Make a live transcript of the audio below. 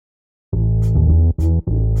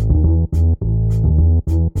Today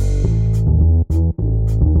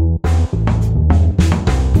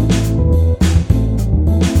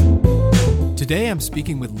I'm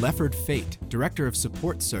speaking with Lefford Fate, Director of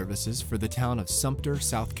Support Services for the town of Sumter,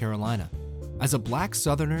 South Carolina. As a Black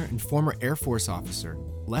Southerner and former Air Force officer,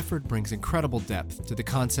 Lefford brings incredible depth to the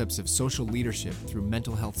concepts of social leadership through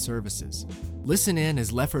mental health services. Listen in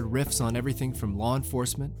as Lefford riffs on everything from law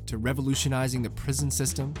enforcement to revolutionizing the prison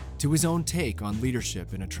system to his own take on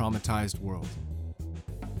leadership in a traumatized world.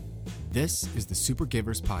 This is the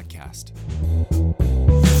Supergivers podcast.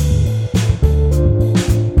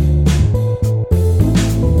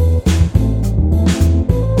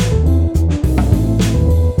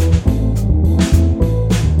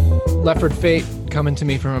 Lefford Fate coming to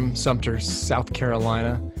me from Sumter, South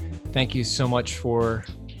Carolina. Thank you so much for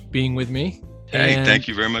being with me. Hey, thank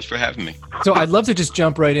you very much for having me. So I'd love to just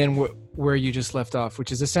jump right in where you just left off,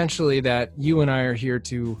 which is essentially that you and I are here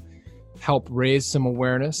to help raise some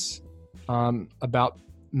awareness about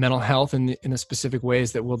mental health in the specific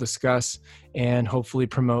ways that we'll discuss, and hopefully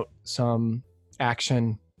promote some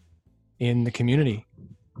action in the community.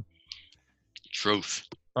 Truth.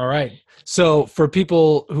 All right. So for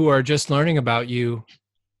people who are just learning about you,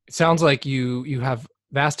 it sounds like you have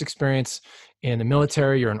vast experience in the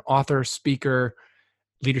military. You're an author, speaker,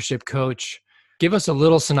 leadership coach. Give us a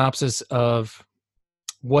little synopsis of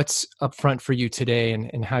what's up front for you today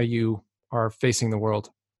and how you are facing the world.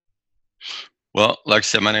 Well, like I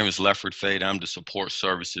said, my name is Lefford Fate. I'm the Support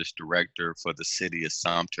Services Director for the city of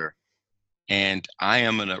Sumter. And I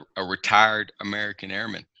am a retired American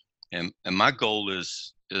Airman. And my goal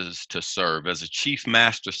is to serve. As a Chief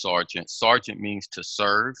Master Sergeant, sergeant means to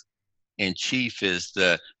serve, and chief is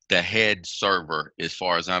the head server as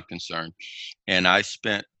far as I'm concerned. And I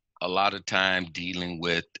spent a lot of time dealing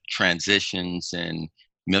with transitions and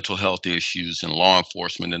mental health issues and law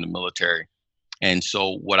enforcement in the military. And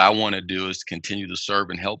so what I want to do is continue to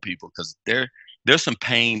serve and help people, because there's some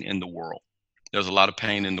pain in the world. There's a lot of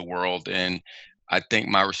pain in the world. And I think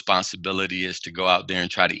my responsibility is to go out there and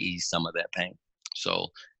try to ease some of that pain. So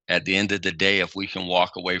at the end of the day, if we can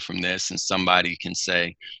walk away from this and somebody can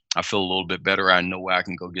say, I feel a little bit better, I know where I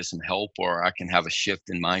can go get some help, or I can have a shift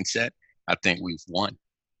in mindset, I think we've won.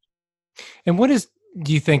 And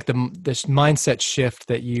do you think this mindset shift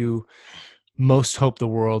that you most hope the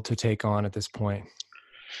world to take on at this point?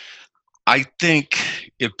 I think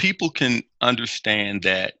if people can understand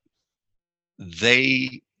that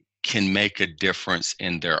they can make a difference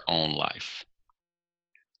in their own life,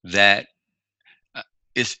 that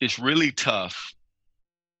it's really tough,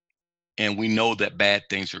 and we know that bad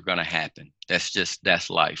things are going to happen. That's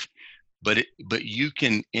life. But you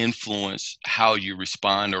can influence how you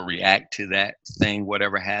respond or react to that thing,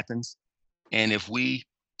 whatever happens. And if we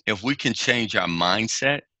can change our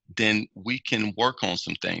mindset, then we can work on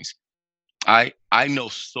some things. I know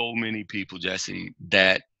so many people, Jesse,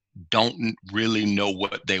 that don't really know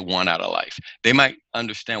what they want out of life. They might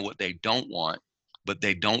understand what they don't want, but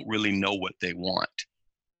they don't really know what they want.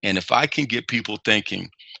 And if I can get people thinking,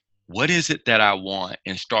 what is it that I want,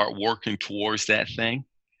 and start working towards that thing,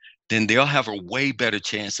 then they'll have a way better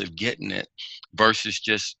chance of getting it versus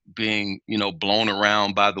just being, blown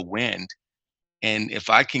around by the wind. And if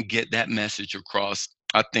I can get that message across,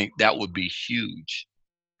 I think that would be huge.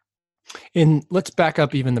 And let's back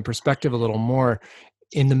up even the perspective a little more.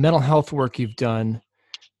 In the mental health work you've done,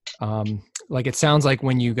 like it sounds like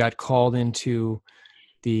when you got called into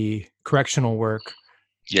the correctional work,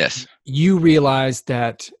 yes, you realized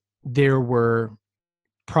that there were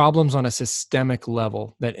problems on a systemic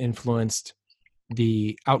level that influenced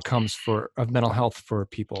the outcomes of mental health for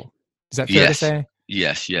people. Is that fair to say?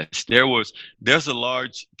 Yes. There's a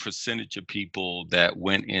large percentage of people that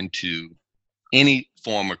went into any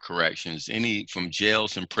form of corrections, from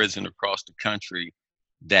jails and prison across the country,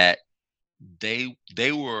 that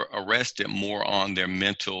they were arrested more on their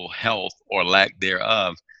mental health or lack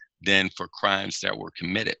thereof than for crimes that were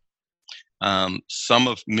committed.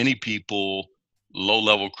 Many people,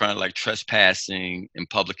 low-level crime like trespassing and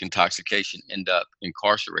public intoxication, end up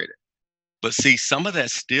incarcerated. But see, some of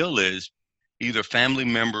that still is either family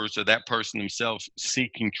members or that person themselves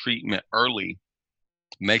seeking treatment early,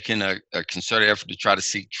 making a concerted effort to try to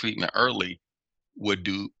seek treatment early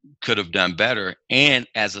could have done better. And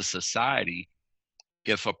as a society,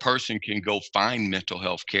 if a person can go find mental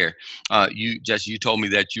health care, you told me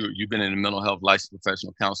that you've been in a mental health licensed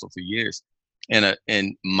professional counsel for years.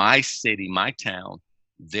 In my city, my town,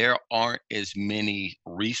 there aren't as many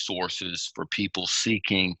resources for people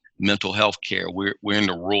seeking mental health care. We're in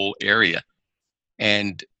the rural area.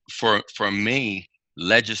 And for me,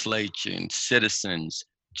 legislation, citizens,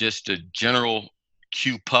 just a general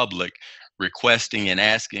Q public requesting and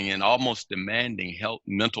asking and almost demanding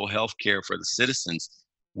mental health care for the citizens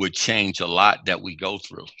would change a lot that we go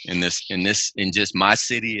through in just my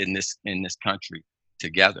city, in this country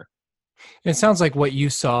together. It sounds like what you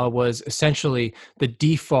saw was essentially the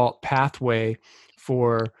default pathway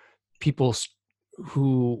for people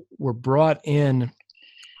who were brought in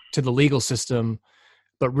to the legal system,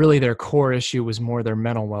 but really their core issue was more their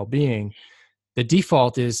mental well-being. The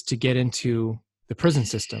default is to get into the prison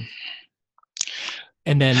system,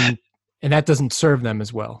 and that doesn't serve them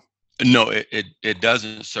as well. No, it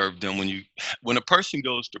doesn't serve them. When a person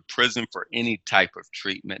goes to prison for any type of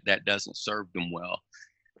treatment, that doesn't serve them well.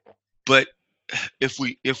 But if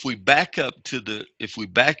we back up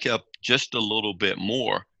just a little bit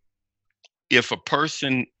more, if a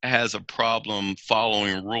person has a problem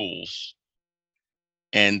following rules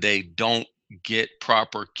and they don't get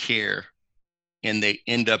proper care and they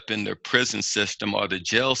end up in the prison system or the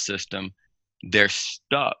jail system, they're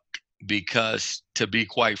stuck because, to be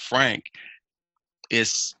quite frank,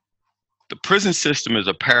 the prison system is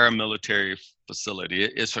a paramilitary facility.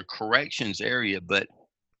 It's a corrections area, but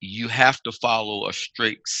you have to follow a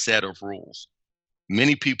strict set of rules.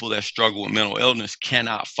 Many people that struggle with mental illness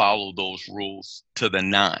cannot follow those rules to the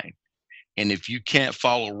nine. And if you can't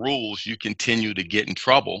follow rules, you continue to get in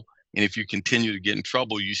trouble. And if you continue to get in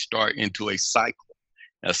trouble, you start into a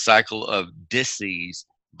cycle of disease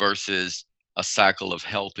versus a cycle of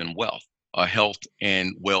health and wealth, health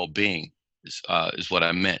and well-being is what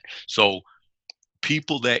I meant. So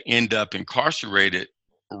people that end up incarcerated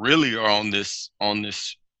really are on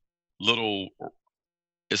this little,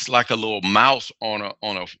 it's like a little mouse on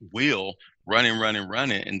a wheel, running,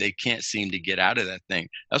 and they can't seem to get out of that thing.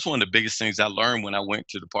 That's one of the biggest things I learned when I went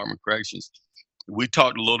to Department of Corrections. We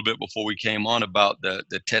talked a little bit before we came on about the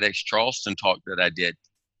TEDx Charleston talk that I did.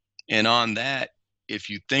 And on that, if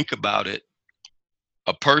you think about it,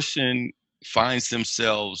 a person finds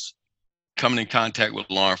themselves coming in contact with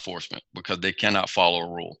law enforcement because they cannot follow a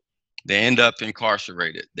rule. They end up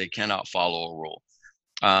incarcerated. They cannot follow a rule.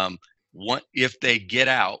 If they get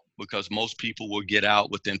out, because most people will get out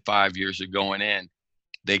within 5 years of going in,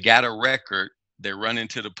 they got a record, they run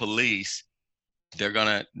into the police, they're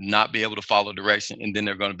gonna not be able to follow direction, and then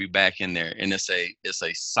they're gonna be back in there. And it's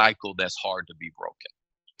a cycle that's hard to be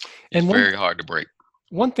broken. It's very hard to break.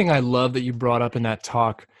 One thing I love that you brought up in that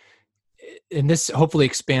talk, and this hopefully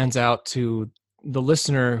expands out to the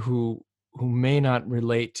listener who may not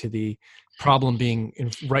relate to the problem being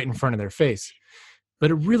right in front of their face,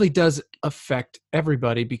 but it really does affect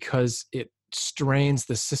everybody because it strains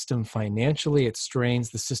the system financially. It strains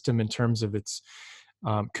the system in terms of its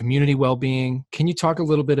community well-being. Can you talk a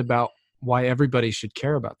little bit about why everybody should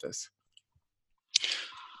care about this?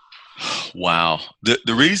 Wow.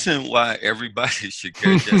 The reason why everybody should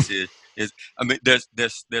care, Jesse, is I mean, there's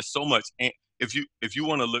so much. If you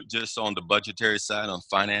want to look just on the budgetary side, on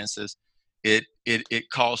finances, it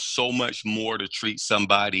costs so much more to treat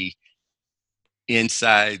somebody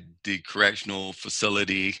inside the correctional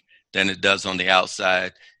facility than it does on the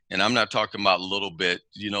outside. And I'm not talking about a little bit.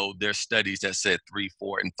 There's studies that said 3,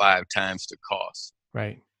 4, and 5 times the cost.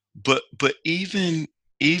 Right. But even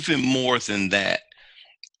more than that,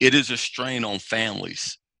 it is a strain on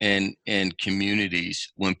families and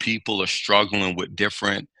communities when people are struggling with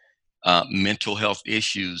different mental health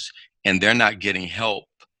issues and they're not getting help.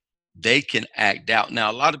 They can act out.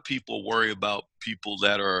 Now, a lot of people worry about people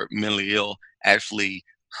that are mentally ill actually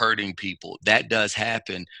hurting people. That does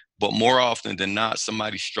happen. But more often than not,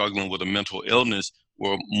 somebody struggling with a mental illness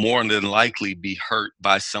will more than likely be hurt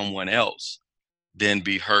by someone else than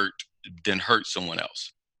hurt someone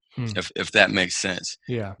else. If that makes sense.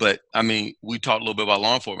 Yeah. But I mean, we talked a little bit about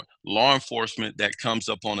law enforcement. Law enforcement that comes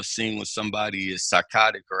up on a scene when somebody is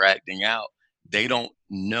psychotic or acting out, they don't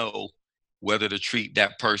know whether to treat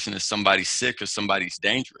that person as somebody sick or somebody's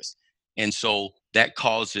dangerous. And so that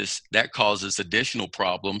causes additional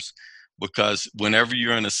problems, because whenever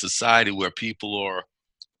you're in a society where people are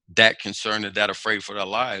that concerned and that afraid for their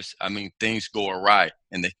lives, I mean, things go awry,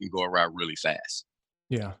 and they can go awry really fast.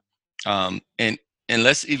 Yeah. And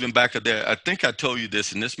let's even back up there. I think I told you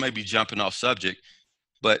this, and this may be jumping off subject,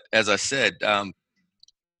 but as I said,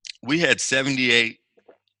 we had 78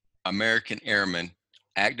 American airmen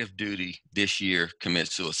active duty this year commit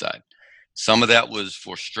suicide. Some of that was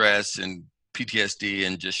for stress and PTSD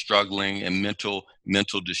and just struggling and mental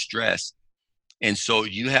distress. And so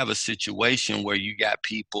you have a situation where you got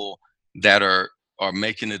people that are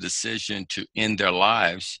making a decision to end their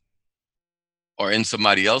lives or in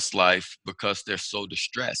somebody else's life because they're so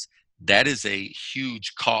distressed. that is a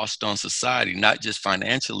huge cost on society, not just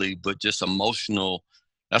financially, but just emotional.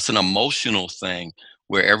 That's an emotional thing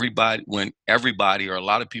where when everybody or a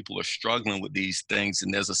lot of people are struggling with these things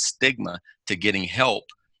and there's a stigma to getting help,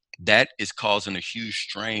 that is causing a huge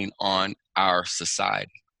strain on our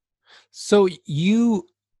society. So you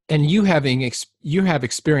you have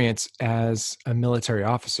experience as a military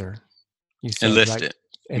officer, you said, right? Enlisted,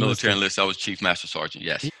 military Enlisted. enlisted. I was chief master sergeant.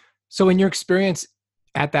 Yes. So in your experience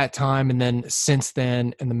at that time and then since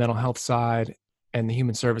then in the mental health side and the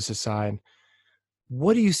human services side,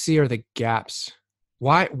 what do you see are the gaps?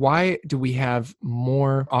 Why do we have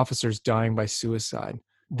more officers dying by suicide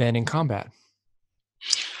than in combat?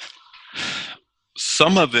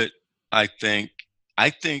 Some of it, I think, I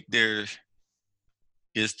think there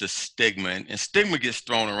is the stigma, and stigma gets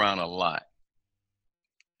thrown around a lot.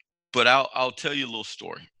 But I'll tell you a little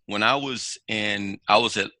story. When I was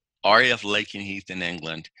at RAF Lakenheath in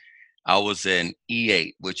England. I was an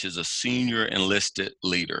E8, which is a senior enlisted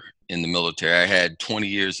leader in the military. I had 20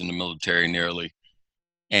 years in the military nearly,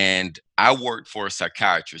 and I worked for a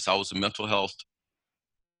psychiatrist. I was a mental health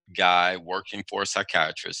guy working for a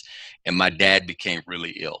psychiatrist, and my dad became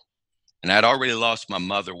really ill. And I'd already lost my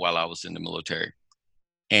mother while I was in the military.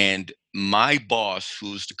 And my boss,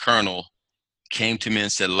 who's the colonel, came to me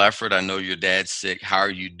and said, Lefford, I know your dad's sick. How are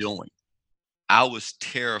you doing? I was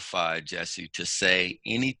terrified, Jesse, to say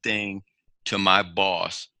anything to my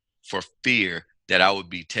boss for fear that I would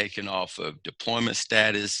be taken off of deployment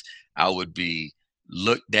status. I would be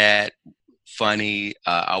looked at funny.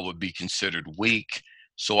 I would be considered weak.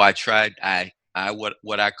 So I tried.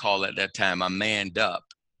 What I call at that time, I manned up.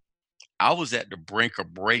 I was at the brink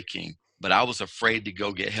of breaking, but I was afraid to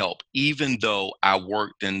go get help, even though I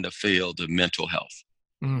worked in the field of mental health.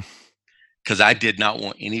 Mm. Because I did not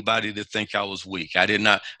want anybody to think I was weak. I didn't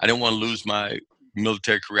want to lose my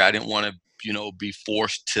military career. I didn't want to, be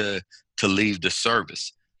forced to leave the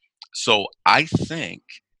service. So I think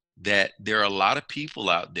that there are a lot of people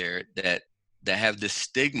out there that have this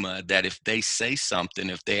stigma that if they say something,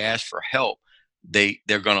 if they ask for help, they're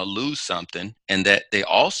going to lose something, and that they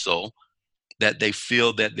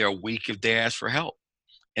feel that they're weak if they ask for help.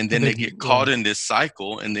 And then they get caught in this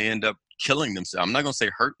cycle and they end up killing themselves. I'm not going to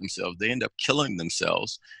say hurt themselves. They end up killing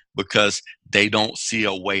themselves because they don't see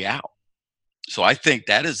a way out. So I think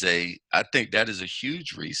that is a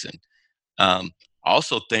huge reason. I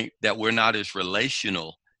also think that we're not as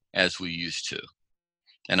relational as we used to.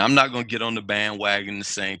 And I'm not going to get on the bandwagon the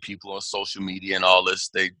same people on social media and all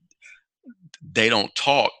this. They don't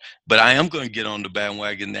talk, but I am going to get on the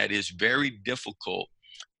bandwagon that is very difficult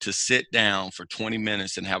to sit down for 20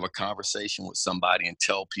 minutes and have a conversation with somebody and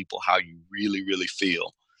tell people how you really, really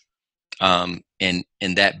feel, and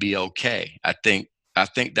that be okay. I think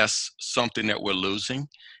that's something that we're losing,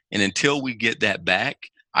 and until we get that back,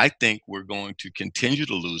 I think we're going to continue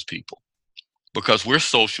to lose people because we're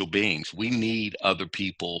social beings. We need other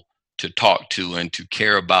people to talk to and to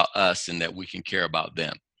care about us, and that we can care about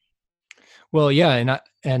them. Well, yeah,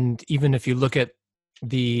 and even if you look at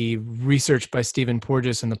the research by Stephen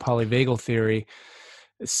Porges and the polyvagal theory,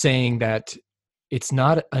 saying that it's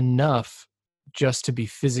not enough just to be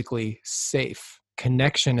physically safe.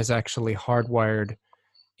 Connection is actually hardwired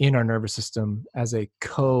in our nervous system as a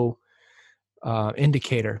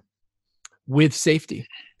indicator with safety.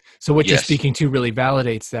 So what you're speaking to really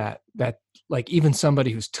validates that like even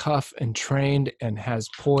somebody who's tough and trained and has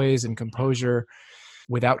poise and composure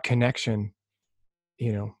without connection,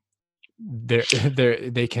 they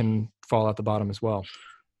can fall at the bottom as well.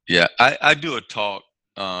 Yeah, I do a talk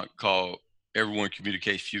called Everyone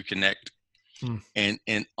Communicates, Few Connect. And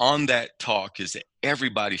on that talk is that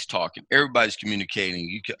everybody's talking, everybody's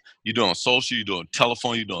communicating. You're doing social, you're doing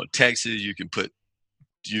telephone, you're doing texts, you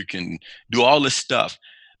can do all this stuff,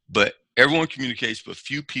 but everyone communicates, but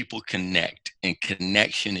few people connect, and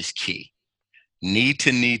connection is key. Need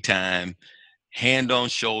to need time, hand on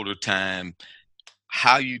shoulder time,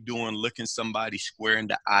 how you doing, looking somebody square in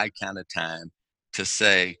the eye kind of time to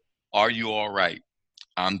say, are you all right?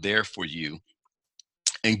 I'm there for you.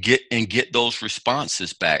 And get those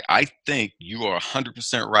responses back. I think you are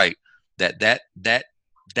 100% right that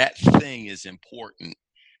thing is important.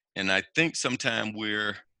 And I think sometimes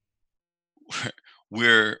we're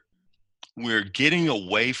getting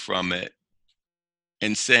away from it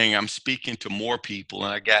and saying I'm speaking to more people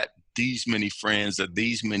and I got these many friends or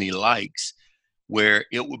these many likes, where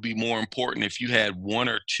it would be more important if you had one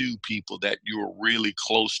or two people that you were really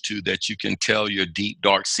close to that you can tell your deep,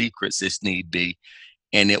 dark secrets if need be,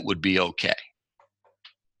 and it would be okay.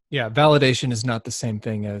 Yeah, validation is not the same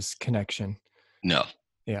thing as connection. No.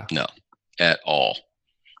 Yeah. No, at all.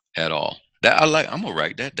 at all. That I'm gonna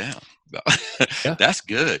write that down. Yeah. That's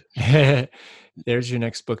good. There's your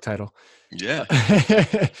next book title. Yeah.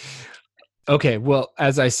 Okay. Well,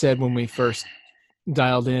 as I said, when we first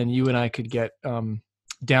dialed in, you and I could get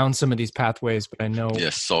down some of these pathways, but I know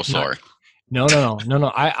Yes. So not. sorry. No.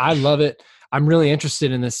 I love it. I'm really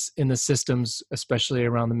interested in the systems, especially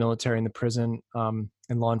around the military and the prison and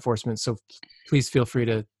law enforcement. So please feel free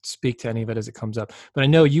to speak to any of it as it comes up. But I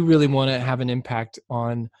know you really want to have an impact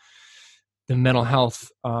on the mental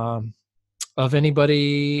health of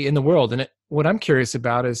anybody in the world. And what I'm curious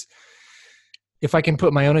about is if I can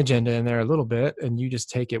put my own agenda in there a little bit, and you just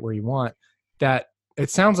take it where you want. That it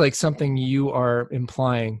sounds like something you are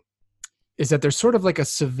implying is that there's sort of like a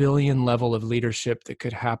civilian level of leadership that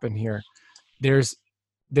could happen here. There's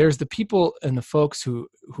the people and the folks who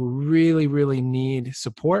really need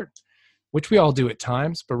support, which we all do at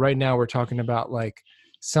times, but right now we're talking about like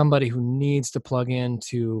somebody who needs to plug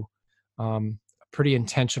into pretty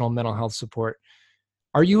intentional mental health support.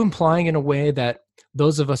 Are you implying in a way that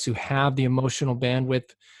those of us who have the emotional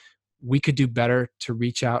bandwidth, we could do better to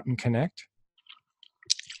reach out and connect?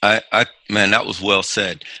 Man, that was well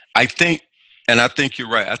said. I think, and I think you're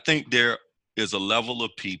right. I think there is a level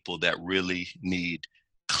of people that really need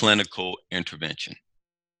clinical intervention,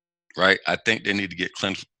 right? I think they need to get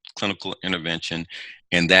clinical intervention,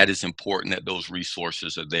 and that is important that those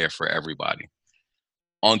resources are there for everybody.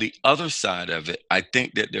 On the other side of it, I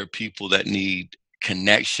think that there are people that need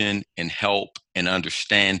connection and help and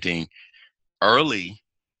understanding early.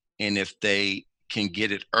 And if they can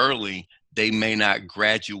get it early, they may not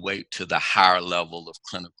graduate to the higher level of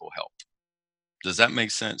clinical help. Does that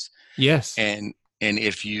make sense? Yes. And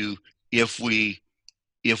if we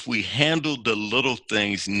handled the little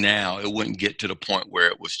things now, it wouldn't get to the point where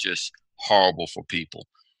it was just horrible for people.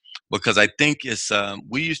 Because I think it's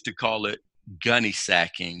we used to call it gunny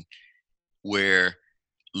sacking, where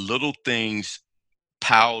little things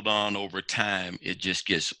piled on over time, it just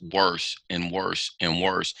gets worse and worse and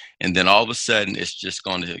worse. And then all of a sudden, it's just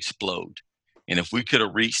going to explode. And if we could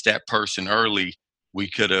have reached that person early, we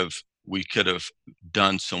could have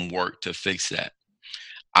done some work to fix that.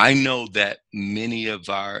 I know that many of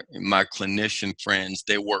my clinician friends,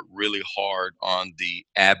 they work really hard on the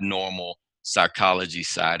abnormal psychology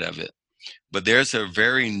side of it. But there's a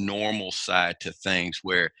very normal side to things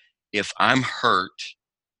where if I'm hurt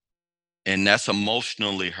and that's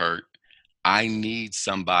emotionally hurt, I need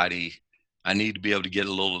somebody, I need to be able to get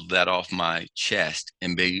a little of that off my chest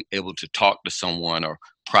and be able to talk to someone or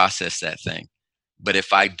process that thing. But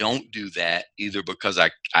if I don't do that, either because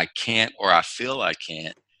I can't or I feel I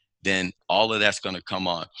can't, then all of that's going to come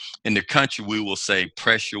on. In the country, we will say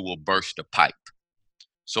pressure will burst a pipe.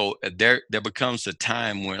 So there becomes a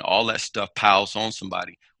time when all that stuff piles on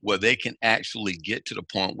somebody where they can actually get to the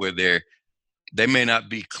point where they may not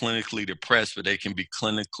be clinically depressed, but they can be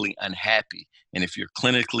clinically unhappy. And if you're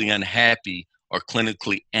clinically unhappy or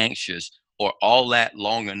clinically anxious or all that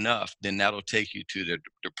long enough, then that'll take you to the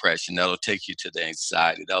depression. That'll take you to the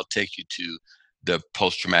anxiety. That'll take you to the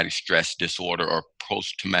post-traumatic stress disorder or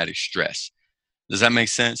post-traumatic stress. Does that make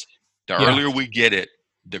sense? The Yeah. earlier we get it,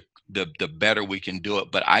 the better we can do it.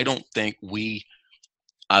 But I don't think we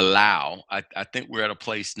allow, I think we're at a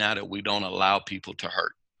place now that we don't allow people to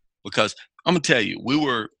hurt. Because I'm gonna tell you,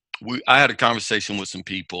 I had a conversation with some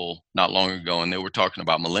people not long ago, and they were talking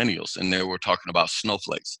about millennials, and they were talking about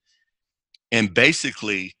snowflakes. And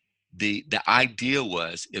basically, the idea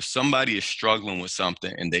was if somebody is struggling with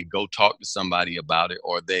something and they go talk to somebody about it,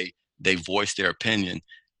 or they voice their opinion,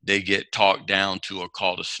 they get talked down to or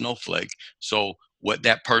called a snowflake. So what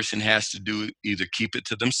that person has to do, either keep it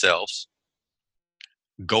to themselves,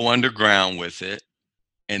 go underground with it,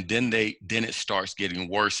 and then it starts getting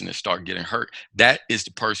worse and it start getting hurt. That is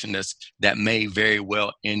the person that may very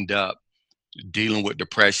well end up dealing with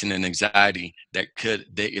depression and anxiety.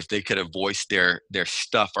 If they could have voiced their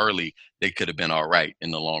stuff early, they could have been all right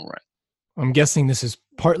in the long run. I'm guessing this is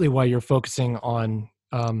partly why you're focusing on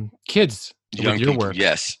kids with Young your people, work.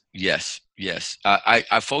 yes.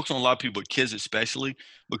 I focus on a lot of people, but kids especially,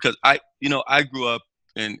 because I grew up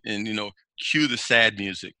and cue the sad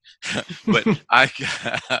music, but I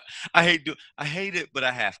hate it, but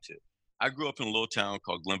I have to. I grew up in a little town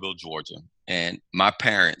called Glenville, Georgia, and my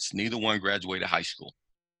parents, neither one graduated high school.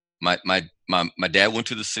 My dad went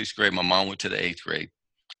to the sixth grade, my mom went to the eighth grade,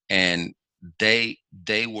 and they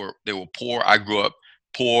were poor. I grew up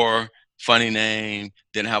poor, funny name,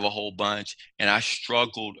 didn't have a whole bunch, and I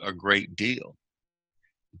struggled a great deal.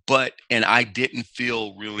 And I didn't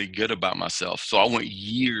feel really good about myself. So I went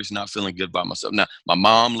years not feeling good about myself. Now, my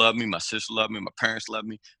mom loved me, my sister loved me, my parents loved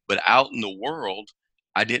me, but out in the world,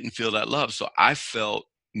 I didn't feel that love. So I felt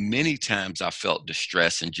many times I felt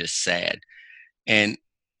distressed and just sad. And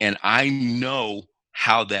I know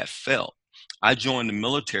how that felt. I joined the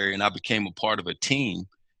military and I became a part of a team.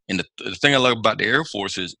 And the thing I love about the Air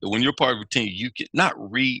Force is when you're part of a team, you can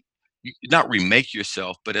not remake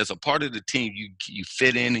yourself, but as a part of the team, you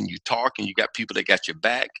fit in and you talk and you got people that got your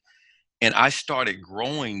back. And I started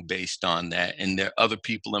growing based on that. And there are other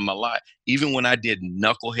people in my life. Even when I did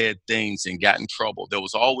knucklehead things and got in trouble, there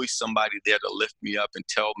was always somebody there to lift me up and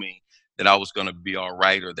tell me that I was going to be all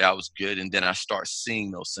right or that I was good. And then I start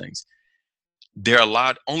seeing those things. There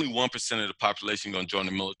are only 1% of the population going to join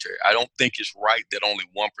the military. I don't think it's right that only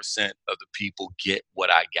 1% of the people get what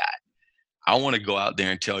I got. I want to go out there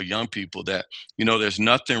and tell young people that, there's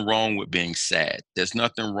nothing wrong with being sad. There's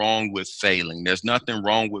nothing wrong with failing. There's nothing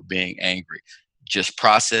wrong with being angry. Just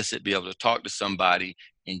process it, be able to talk to somebody,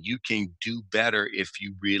 and you can do better if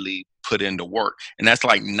you really put in the work. And that's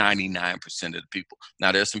like 99% of the people.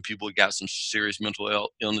 Now, there's some people who got some serious mental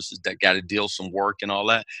illnesses that got to deal some work and all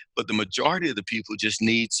that. But the majority of the people just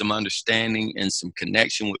need some understanding and some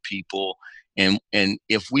connection with people. And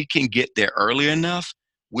if we can get there early enough,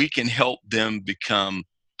 we can help them become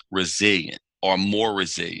resilient or more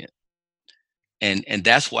resilient. And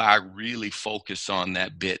that's why I really focus on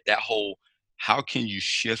that bit, that whole, how can you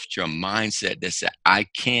shift your mindset that said, I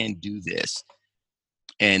can do this,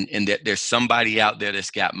 and that there's somebody out there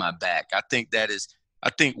that's got my back. I think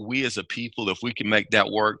we as a people, if we can make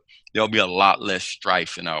that work, there'll be a lot less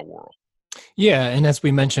strife in our world. Yeah. And as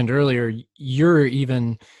we mentioned earlier, you're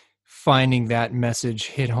even finding that message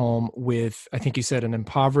hit home with, I think you said, an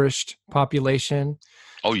impoverished population.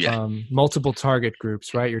 Oh, yeah. Multiple target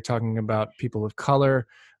groups, right? You're talking about people of color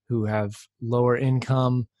who have lower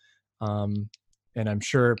income. And I'm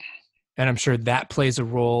sure that plays a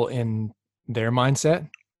role in their mindset.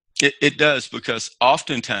 It does, because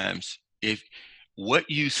oftentimes, if what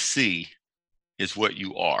you see is what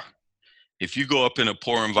you are. If you go up in a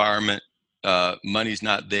poor environment, money's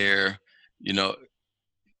not there, don't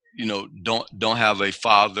have a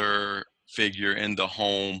father figure in the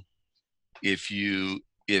home. If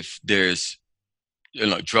there's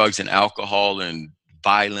drugs and alcohol and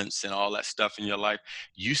violence and all that stuff in your life,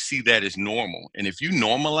 you see that as normal. And if you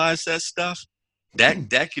normalize that stuff,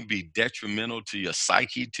 that can be detrimental to your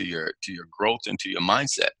psyche, to your growth, and to your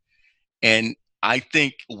mindset. And I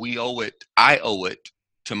think I owe it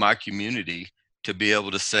to my community to be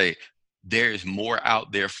able to say there is more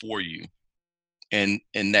out there for you, and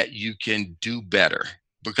that you can do better.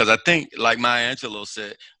 Because I think, like Maya Angelou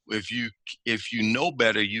said, if you know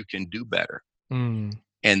better, you can do better. Mm.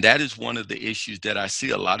 And that is one of the issues that I see.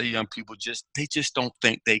 A lot of young people they just don't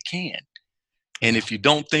think they can. And if you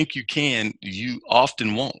don't think you can, you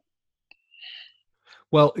often won't.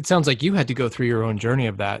 Well, it sounds like you had to go through your own journey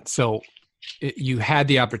of that. So you had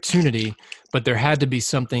the opportunity, but there had to be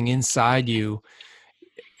something inside you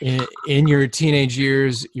in your teenage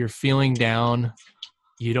years. You're feeling down.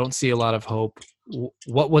 You don't see a lot of hope.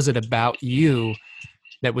 What was it about you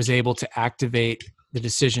that was able to activate the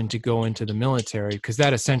decision to go into the military? Because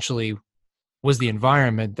that essentially was the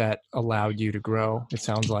environment that allowed you to grow, it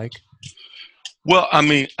sounds like. Well, I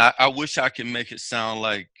mean, I wish I could make it sound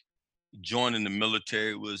like joining the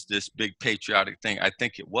military was this big patriotic thing. I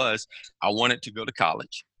think it was. I wanted to go to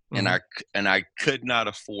college, Mm-hmm. and I could not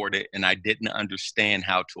afford it, and I didn't understand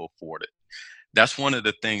how to afford it. That's one of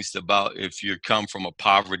the things about, if you come from a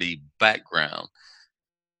poverty background,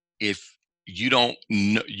 if you don't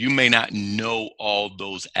know, you may not know all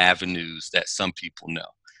those avenues that some people know.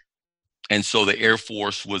 And so the Air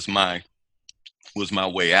Force was my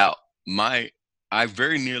way out. I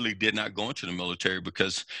very nearly did not go into the military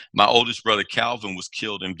because my oldest brother Calvin was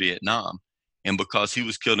killed in Vietnam. And because he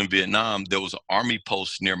was killed in Vietnam, there was an army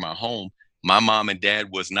post near my home. My mom and dad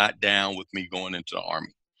was not down with me going into the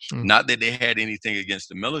army. Not that they had anything against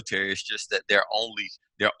the military. It's just that their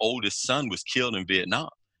oldest son was killed in Vietnam.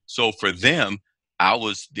 So for them,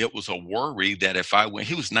 it was a worry that if I went,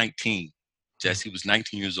 he was 19, Jesse, he was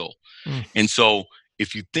 19 years old. And so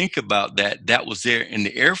if you think about that, that was there in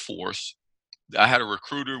the Air Force. I had a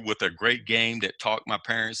recruiter with a great game that talked my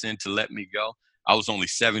parents into letting me go. I was only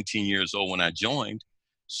 17 years old when I joined.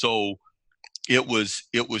 So I'm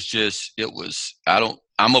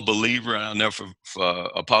a believer, and I'll never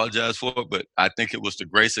apologize for it, but I think it was the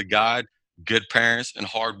grace of God, good parents, and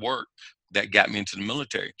hard work that got me into the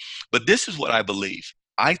military. But this is what I believe.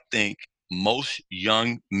 I think most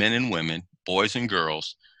young men and women, boys and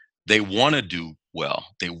girls, they want to do well.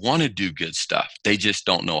 They want to do good stuff. They just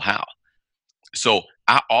don't know how. So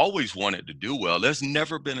I always wanted to do well. There's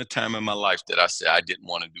never been a time in my life that I said I didn't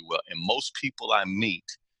want to do well. And most people I meet,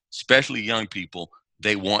 especially young people,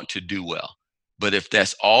 they want to do well. But if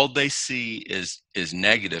that's all they see is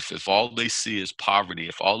negative, if all they see is poverty,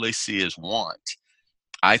 if all they see is want,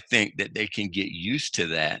 I think that they can get used to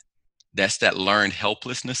that. That's that learned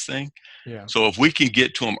helplessness thing. Yeah. So if we can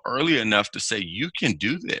get to them early enough to say, you can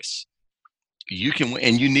do this, you can,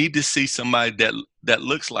 and you need to see somebody that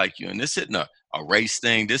looks like you. And this isn't a race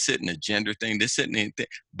thing, this isn't a gender thing, this isn't anything,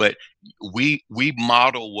 but we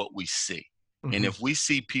model what we see. And Hmm. if we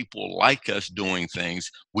see people like us doing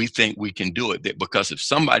things, we think we can do it, because if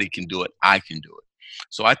somebody can do it, I can do it.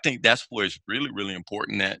 So I think that's where it's really, really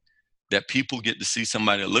important that people get to see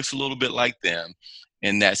somebody that looks a little bit like them,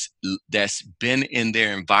 and that's been in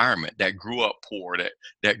their environment, that grew up poor,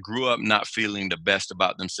 that grew up not feeling the best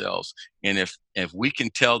about themselves. And if we can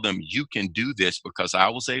tell them, you can do this because I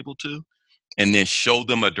was able to, and then show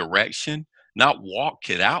them a direction, not walk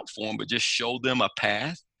it out for them, but just show them a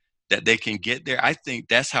path that they can get there. I think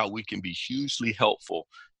that's how we can be hugely helpful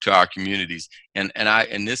to our communities. And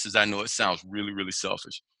this is, I know it sounds really, really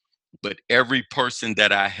selfish, but every person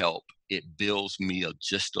that I help, it builds me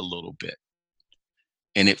just a little bit.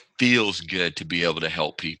 And it feels good to be able to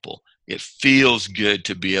help people. It feels good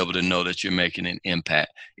to be able to know that you're making an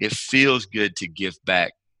impact. It feels good to give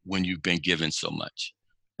back when you've been given so much.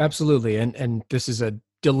 Absolutely. And this is a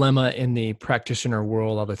dilemma in the practitioner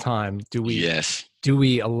world all the time. Yes. Do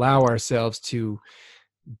we allow ourselves to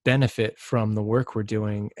benefit from the work we're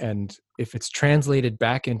doing? And if it's translated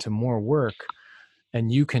back into more work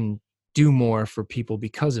and you can do more for people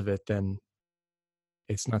because of it, then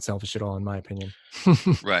it's not selfish at all, in my opinion.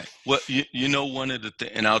 Right. Well, you know, one of the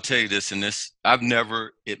things, and I'll tell you this, and this, I've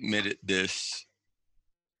never admitted this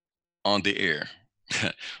on the air,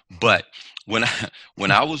 but when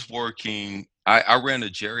I was working, I ran a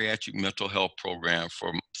geriatric mental health program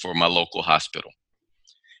for my local hospital,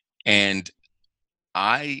 and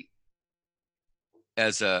I,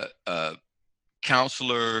 as a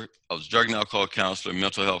counselor, I was drug and alcohol counselor,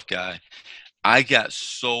 mental health guy. I got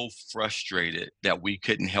so frustrated that we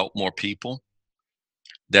couldn't help more people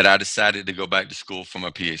that I decided to go back to school for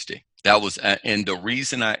my PhD. That was, and the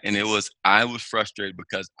reason I was frustrated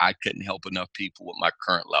because I couldn't help enough people with my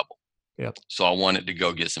current level. Yep. So I wanted to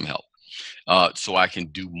go get some help, so I can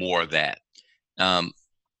do more of that. Um,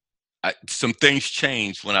 some things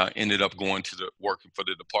changed when I ended up going to working for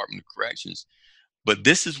the Department of Corrections. But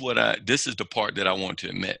this is the part that I want to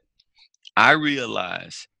admit. I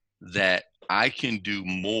realize that I can do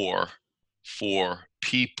more for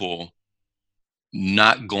people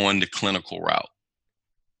not going the clinical route.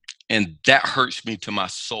 And that hurts me to my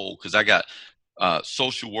soul, because I got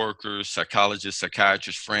social workers, psychologists,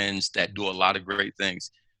 psychiatrists, friends that do a lot of great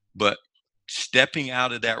things. But stepping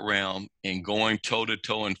out of that realm and going toe to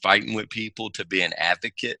toe and fighting with people to be an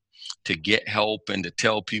advocate, to get help and to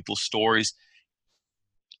tell people stories,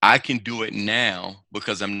 I can do it now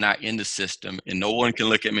because I'm not in the system, and no one can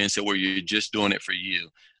look at me and say, well, you're just doing it for you.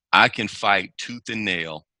 I can fight tooth and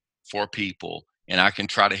nail for people, and I can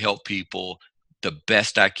try to help people the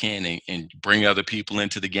best I can, and bring other people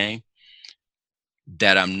into the game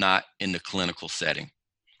that I'm not in the clinical setting.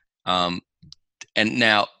 Um, and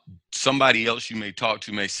now somebody else you may talk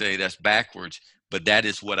to may say that's backwards, but that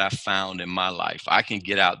is what I found in my life. I can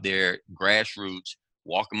get out there, grassroots,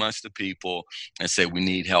 walk amongst the people and say, we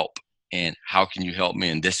need help. And how can you help me?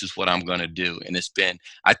 And this is what I'm going to do. And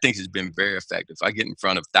I think it's been very effective. I get in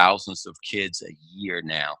front of thousands of kids a year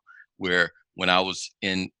now, where when I was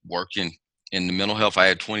working in the mental health, I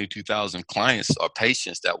had 22,000 clients or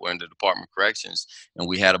patients that were in the Department of Corrections. And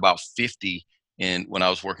we had about 50 when I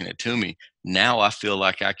was working at Toomey. Now I feel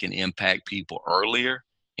like I can impact people earlier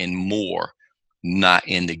and more, not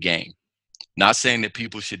in the game. Not saying that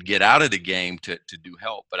people should get out of the game to do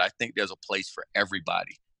help, but I think there's a place for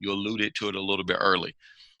everybody. You alluded to it a little bit early.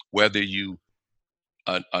 Whether you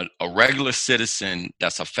a regular citizen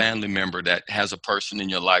that's a family member that has a person in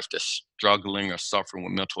your life that's struggling or suffering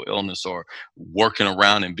with mental illness, or working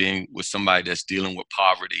around and being with somebody that's dealing with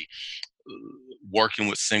poverty, working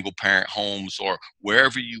with single parent homes, or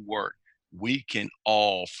wherever you work, we can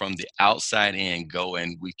all from the outside in go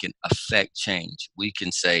and we can affect change. We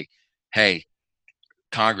can say, hey,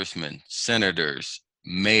 congressmen, senators,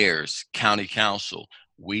 mayors, county council,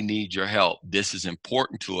 we need your help. This is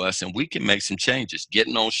important to us, and we can make some changes.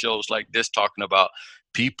 Getting on shows like this, talking about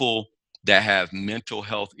people that have mental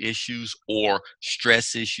health issues or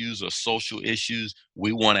stress issues or social issues,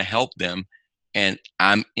 we want to help them, and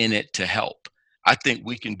I'm in it to help. I think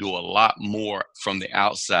we can do a lot more from the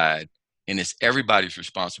outside and it's everybody's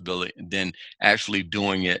responsibility, and then actually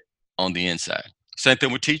doing it on the inside. Same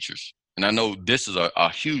thing with teachers. And I know this is a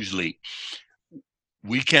huge leap.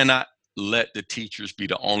 We cannot let the teachers be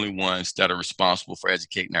the only ones that are responsible for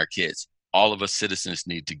educating our kids. All of us citizens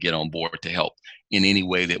need to get on board to help in any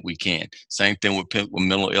way that we can. Same thing with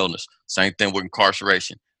mental illness. Same thing with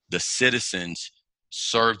incarceration. The citizens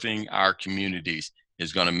serving our communities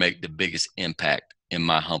is going to make the biggest impact, in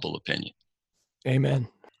my humble opinion. Amen.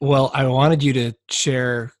 Well, I wanted you to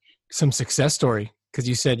share some success story because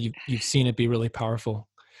you said you've seen it be really powerful.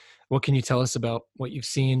 What can you tell us about what you've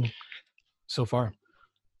seen so far?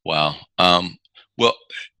 Wow. Well,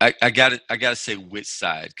 I gotta say which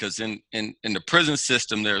side, because in the prison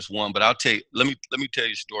system there's one, but I'll tell you. Let me tell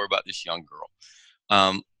you a story about this young girl.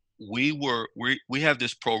 Um, we have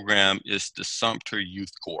this program. It's the Sumter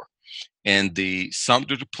Youth Corps, and the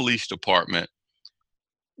Sumter Police Department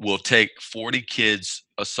will take 40 kids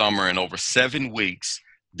a summer, and over 7 weeks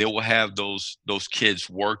they will have those kids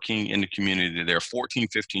working in the community. They're 14,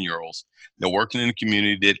 15-year-olds. They're working in the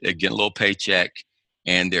community. They're getting a little paycheck,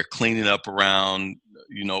 and they're cleaning up around,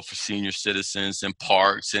 for senior citizens and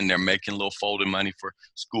parks, and they're making a little folding money for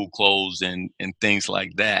school clothes and things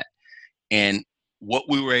like that. And what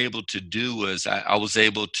we were able to do was I was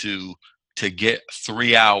able to get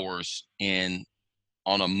 3 hours in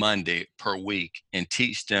on a Monday per week and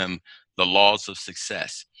teach them the laws of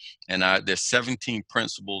success. And there's 17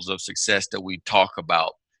 principles of success that we talk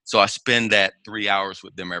about. So I spend that 3 hours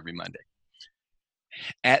with them every Monday.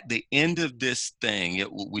 At the end of this thing,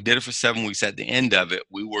 we did it for 7 weeks. At the end of it,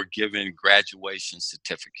 we were given graduation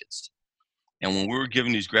certificates. And when we were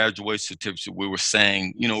giving these graduation certificates, we were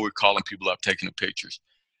saying, we're calling people up, taking the pictures.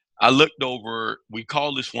 I looked over, we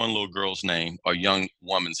called this one little girl's name, or young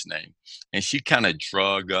woman's name, and she kind of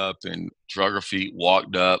drug her feet,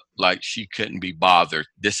 walked up like she couldn't be bothered.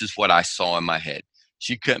 This is what I saw in my head.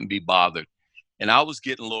 She couldn't be bothered. And I was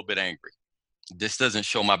getting a little bit angry. This doesn't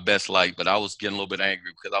show my best light, but I was getting a little bit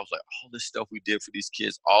angry because I was like, all this stuff we did for these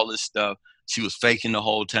kids, all this stuff, she was faking the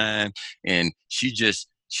whole time. And she just,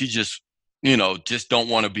 just don't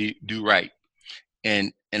want to do right.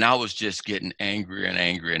 And I was just getting angrier and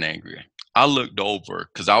angrier and angrier. I looked over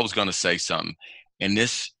because I was going to say something, and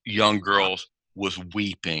this young girl was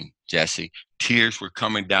weeping, Jesse. Tears were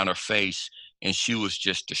coming down her face, and she was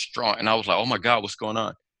just distraught. And I was like, oh my God, what's going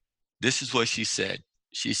on? This is what she said.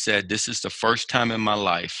 She said, this is the first time in my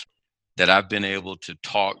life that I've been able to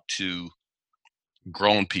talk to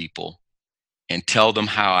grown people and tell them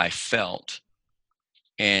how I felt.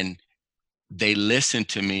 And they listened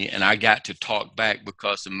to me, and I got to talk back,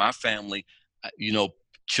 because in my family,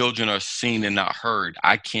 children are seen and not heard.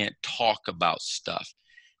 I can't talk about stuff.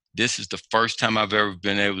 This is the first time I've ever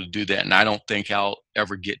been able to do that, and I don't think I'll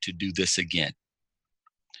ever get to do this again.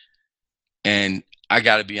 And I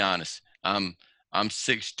got to be honest. I'm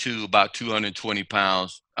 6'2", about 220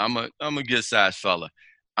 pounds. I'm a good sized fella.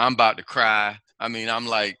 I'm about to cry. I mean, I'm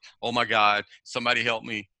like, oh my God, somebody help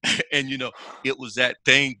me. And it was that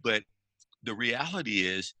thing, but the reality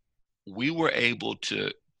is we were able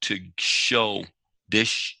to show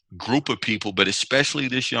this group of people, but especially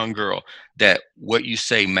this young girl, that what you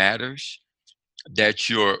say matters, that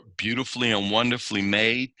you're beautifully and wonderfully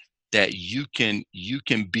made, that you can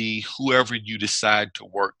be whoever you decide to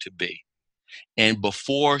work to be. And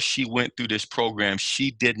before she went through this program, she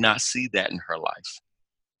did not see that in her life.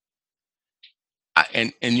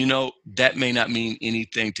 And that may not mean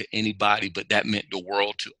anything to anybody, but that meant the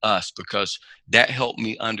world to us, because that helped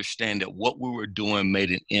me understand that what we were doing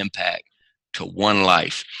made an impact to one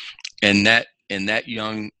life. And that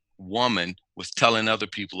young woman was telling other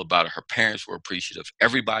people about it. Her parents were appreciative.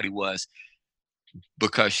 Everybody was,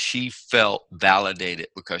 because she felt validated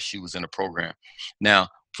because she was in a program. Now,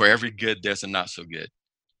 for every good, there's a not so good.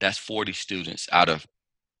 That's 40 students out of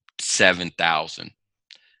 7,000.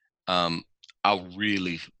 I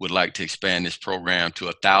really would like to expand this program to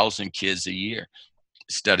 1,000 kids a year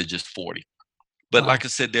instead of just 40. But like I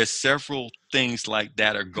said, there's several things like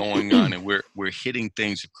that are going on, and we're hitting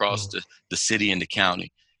things across the city and the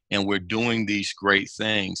county, and we're doing these great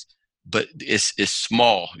things. But it's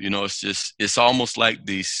small, it's almost like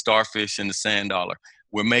the starfish and the sand dollar.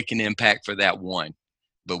 We're making impact for that one,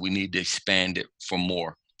 but we need to expand it for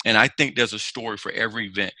more. And I think there's a story for every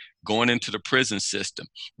event. Going into the prison system,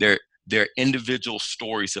 there are individual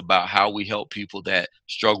stories about how we help people that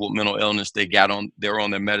struggle with mental illness. They're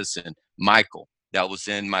on their medicine. Michael, that was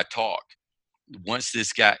in my talk. Once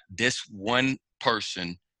this one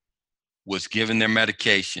person was given their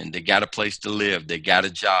medication, they got a place to live, they got a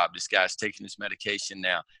job. This guy's taking his medication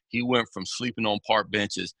now. He went from sleeping on park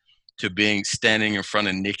benches to being standing in front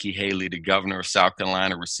of Nikki Haley, the governor of South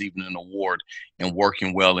Carolina, receiving an award and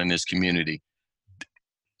working well in his community.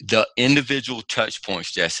 The individual touch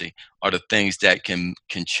points, Jesse, are the things that can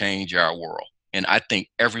change our world. And I think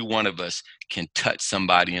every one of us can touch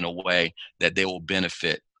somebody in a way that they will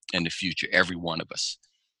benefit in the future. Every one of us.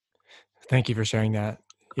 Thank you for sharing that.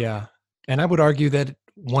 Yeah. And I would argue that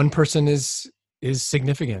one person is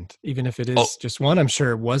significant, even if it is just one. I'm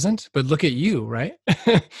sure it wasn't, but look at you, right?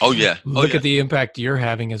 Oh yeah. Look at the impact you're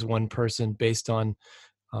having as one person based on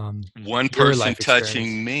one your person life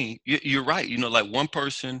touching experience. me. You're right. Like one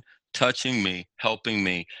person touching me, helping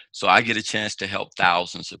me, so I get a chance to help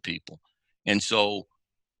thousands of people. And so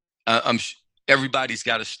everybody's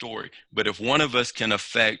got a story, but if one of us can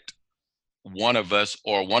affect one of us,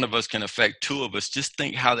 or one of us can affect two of us, just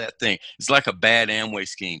think how that thing, it's like a bad Amway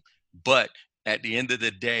scheme, but at the end of the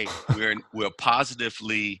day, we're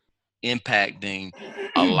positively impacting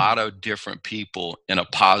a lot of different people in a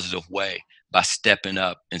positive way by stepping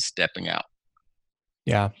up and stepping out.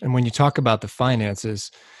 Yeah. And when you talk about the finances,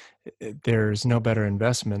 there's no better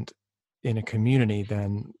investment in a community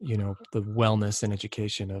than, the wellness and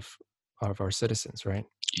education of our citizens, right?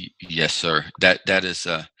 Yes, sir. That is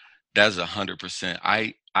 100%.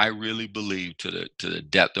 I really believe to the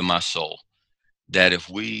depth of my soul that if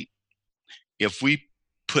we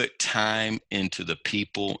put time into the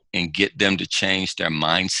people and get them to change their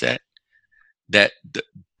mindset, that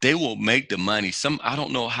they will make the money. I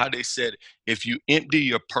don't know how they said, if you empty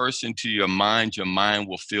your purse into your mind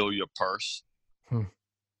will fill your purse.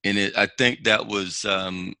 And I think that was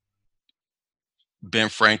Ben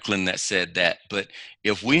Franklin that said that. But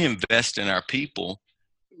if we invest in our people,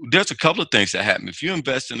 there's a couple of things that happen. If you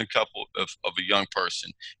invest in a couple of a young person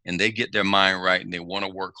and they get their mind right and they want to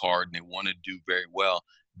work hard and they want to do very well,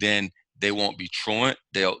 then they won't be truant.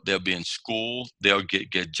 They'll be in school. They'll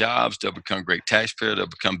get jobs. They'll become great taxpayers. They'll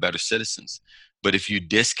become better citizens. But if you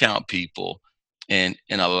discount people and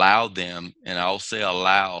allow them, and I'll say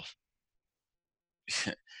allow,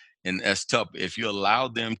 and that's tough. If you allow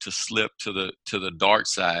them to slip to the dark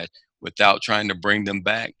side without trying to bring them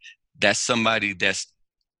back, that's somebody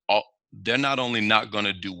they're not only not going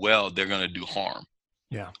to do well, they're going to do harm.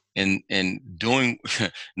 Yeah. And doing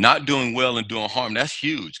not doing well and doing harm, that's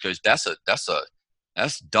huge, because that's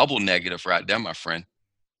double negative right there, my friend.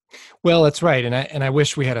 Well, that's right. And I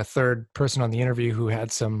wish we had a third person on the interview who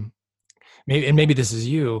had some, maybe this is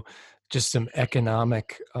you, just some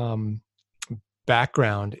economic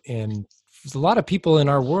background. And a lot of people in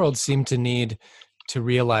our world seem to need to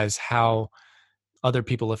realize how other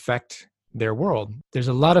people affect their world. There's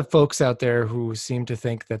a lot of folks out there who seem to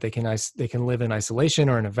think that they can live in isolation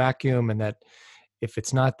or in a vacuum, and that if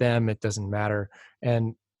it's not them, it doesn't matter.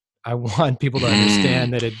 And I want people to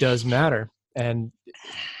understand that it does matter. And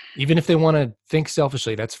even if they want to think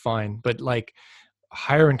selfishly, that's fine. But like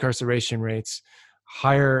higher incarceration rates,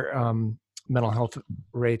 higher mental health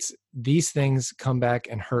rates, these things come back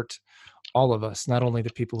and hurt all of us, not only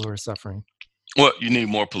the people who are suffering. Well, you need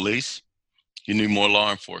more police. You need more law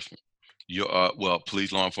enforcement.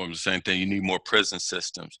 Police, law enforcement, the same thing. You need more prison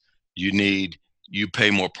systems. You pay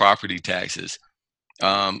more property taxes.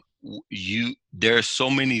 There's so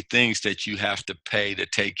many things that you have to pay to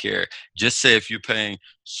take care. Just say if you're paying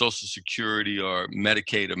Social Security or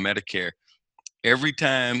Medicaid or Medicare, every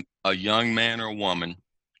time a young man or woman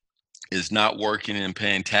is not working and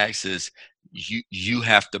paying taxes, you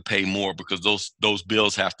have to pay more, because those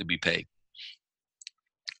bills have to be paid.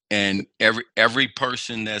 And every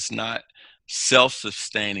person that's not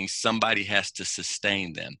self-sustaining, somebody has to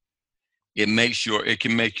sustain them. It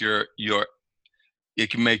can make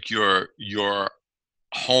your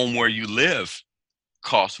home where you live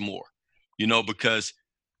cost more. Because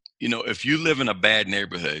if you live in a bad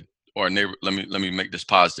neighborhood, or let me make this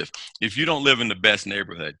positive. If you don't live in the best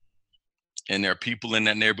neighborhood, and there are people in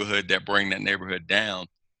that neighborhood that bring that neighborhood down,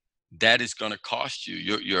 that is going to cost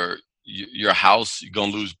you. Your house, you're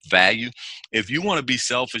going to lose value. If you want to be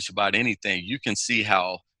selfish about anything, you can see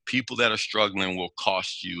how people that are struggling will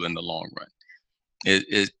cost you in the long run.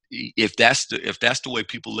 If that's the way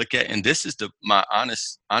people look at it, and this is my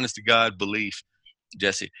honest to God belief,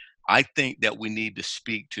 Jesse, I think that we need to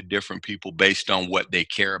speak to different people based on what they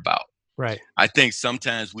care about. Right. I think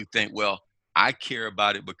sometimes we think, well, I care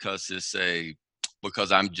about it because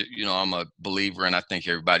I'm a believer and I think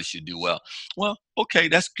everybody should do well. Well, okay,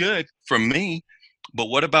 that's good for me, but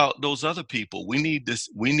what about those other people? We need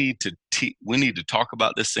to talk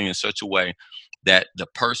about this thing in such a way that the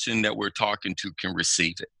person that we're talking to can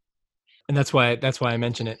receive it. And that's why I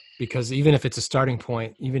mention it, because even if it's a starting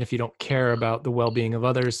point, even if you don't care about the well-being of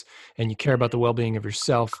others and you care about the well-being of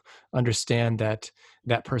yourself, understand that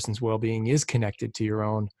that person's well-being is connected to your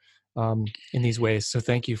own in these ways. So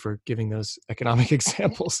thank you for giving those economic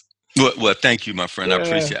examples. Well, thank you, my friend. I Yeah.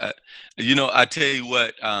 appreciate it. I tell you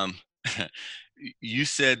what, you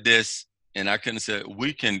said this, and I couldn't say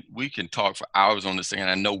we can talk for hours on this thing, and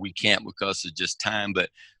I know we can't because of just time. But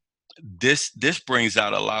this brings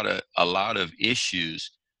out a lot of issues.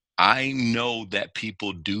 I know that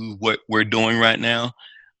people do what we're doing right now,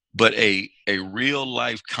 but a real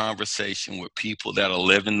life conversation with people that are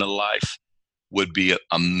living the life would be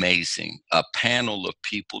amazing. A panel of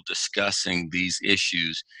people discussing these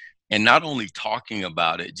issues and not only talking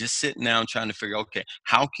about it, just sitting down trying to figure, okay,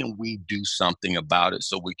 how can we do something about it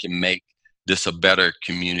so we can make this a better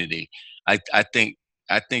community? I think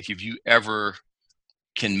if you ever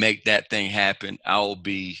can make that thing happen, I'll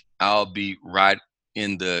be right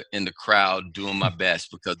in the crowd doing my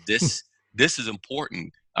best, because this is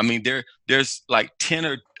important. I mean, there's like 10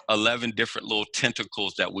 or 11 different little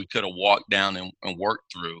tentacles that we could have walked down and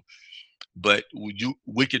worked through, but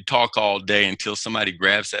we could talk all day until somebody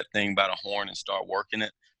grabs that thing by the horn and start working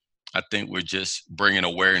it. I think we're just bringing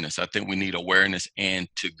awareness. I think we need awareness and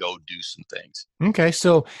to go do some things. Okay.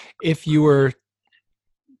 So if you were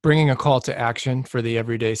bringing a call to action for the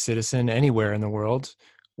everyday citizen anywhere in the world,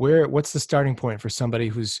 what's the starting point for somebody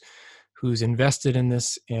who's invested in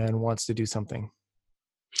this and wants to do something?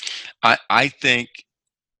 I think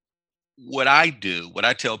what I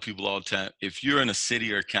tell people all the time, if you're in a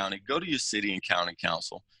city or county, go to your city and county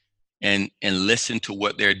council and listen to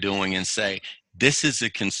what they're doing and say, this is a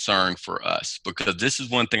concern for us. Because this is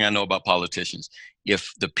one thing I know about politicians.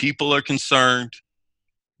 If the people are concerned,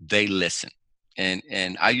 they listen.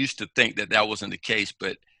 And I used to think that wasn't the case,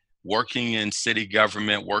 but working in city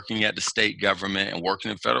government, working at the state government, and working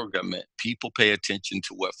in federal government, people pay attention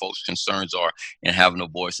to what folks' concerns are and having a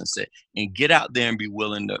voice and say, and get out there and be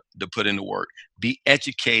willing to put in the work. Be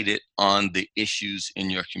educated on the issues in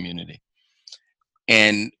your community.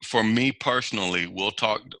 And for me personally, we'll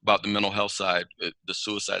talk about the mental health side, the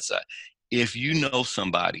suicide side. If you know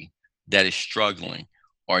somebody that is struggling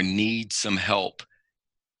or needs some help,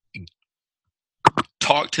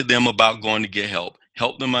 talk to them about going to get help.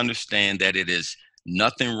 Help them understand that it is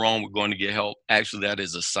nothing wrong with going to get help. Actually, that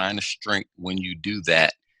is a sign of strength when you do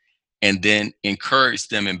that. And then encourage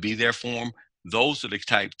them and be there for them. Those are the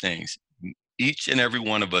type things. Each and every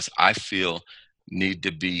one of us, I feel, need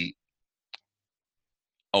to be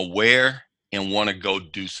aware and want to go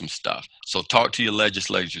do some stuff. So talk to your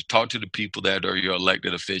legislators, talk to the people that are your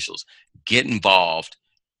elected officials, get involved,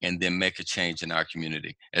 and then make a change in our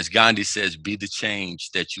community. As Gandhi says, be the change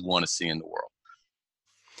that you want to see in the world.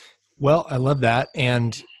 Well, I love that.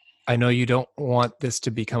 And I know you don't want this to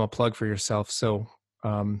become a plug for yourself. So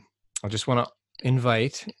I just want to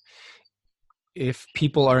invite, if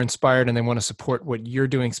people are inspired and they want to support what you're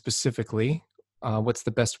doing specifically, what's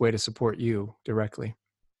the best way to support you directly?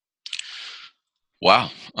 Wow.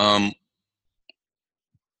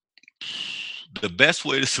 The best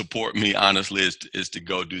way to support me, honestly, is to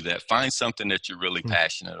go do that. Find something that you're really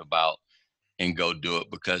passionate about and go do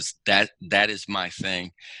it, because that is my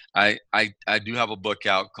thing. I do have a book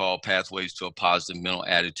out called Pathways to a Positive Mental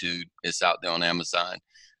Attitude. It's out there on Amazon,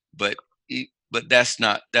 but but that's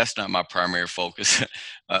not my primary focus.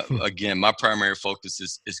 Again, my primary focus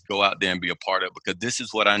is go out there and be a part of it, because this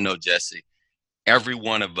is what I know, Jesse. Every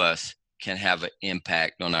one of us can have an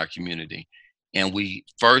impact on our community, and we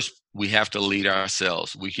have to lead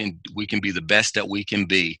ourselves. We can be the best that we can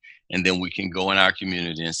be, and then we can go in our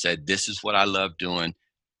community and say, this is what I love doing.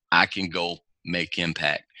 I can go make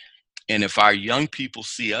impact. And if our young people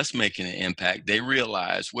see us making an impact, they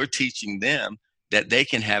realize we're teaching them that they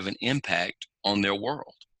can have an impact on their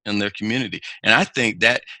world and their community. And I think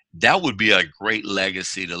that would be a great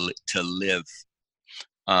legacy to live.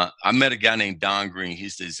 I met a guy named Don Green.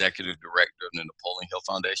 He's the executive director of the Napoleon Hill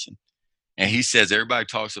Foundation. And he says, everybody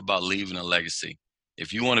talks about leaving a legacy.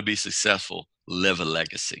 If you want to be successful, live a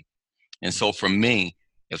legacy. And so for me,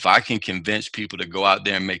 if I can convince people to go out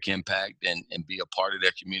there and make impact and be a part of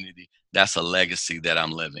their community, that's a legacy that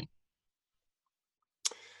I'm living.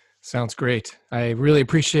 Sounds great. I really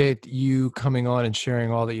appreciate you coming on and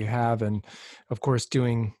sharing all that you have, and of course,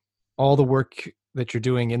 doing all the work that you're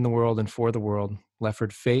doing in the world and for the world.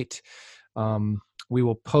 Lefford Fate. We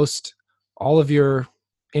will post all of your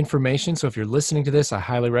information. So if you're listening to this, I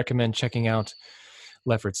highly recommend checking out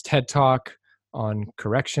Lefford's TED Talk on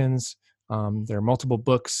corrections. There are multiple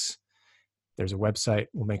books. There's a website.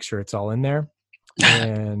 We'll make sure it's all in there.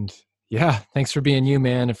 And Yeah, thanks for being you,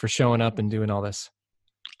 man, and for showing up and doing all this.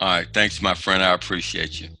 All right. Thanks, my friend. I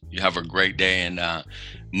appreciate you. You have a great day and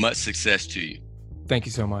much success to you. Thank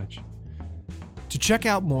you so much. To check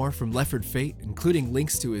out more from Lefford Fate, including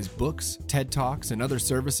links to his books, TED Talks, and other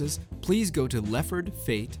services, please go to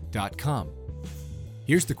leffordfate.com.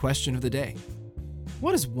 Here's the question of the day.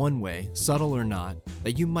 What is one way, subtle or not,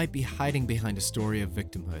 that you might be hiding behind a story of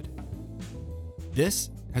victimhood? This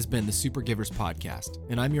has been the Supergivers podcast,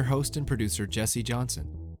 and I'm your host and producer, Jesse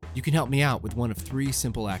Johnson. You can help me out with one of 3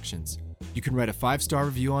 simple actions. You can write a 5-star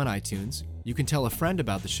review on iTunes, you can tell a friend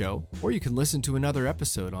about the show, or you can listen to another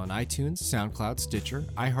episode on iTunes, SoundCloud, Stitcher,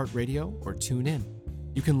 iHeartRadio, or TuneIn.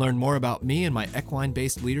 You can learn more about me and my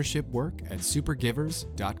equine-based leadership work at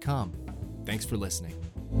supergivers.com. Thanks for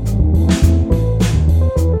listening.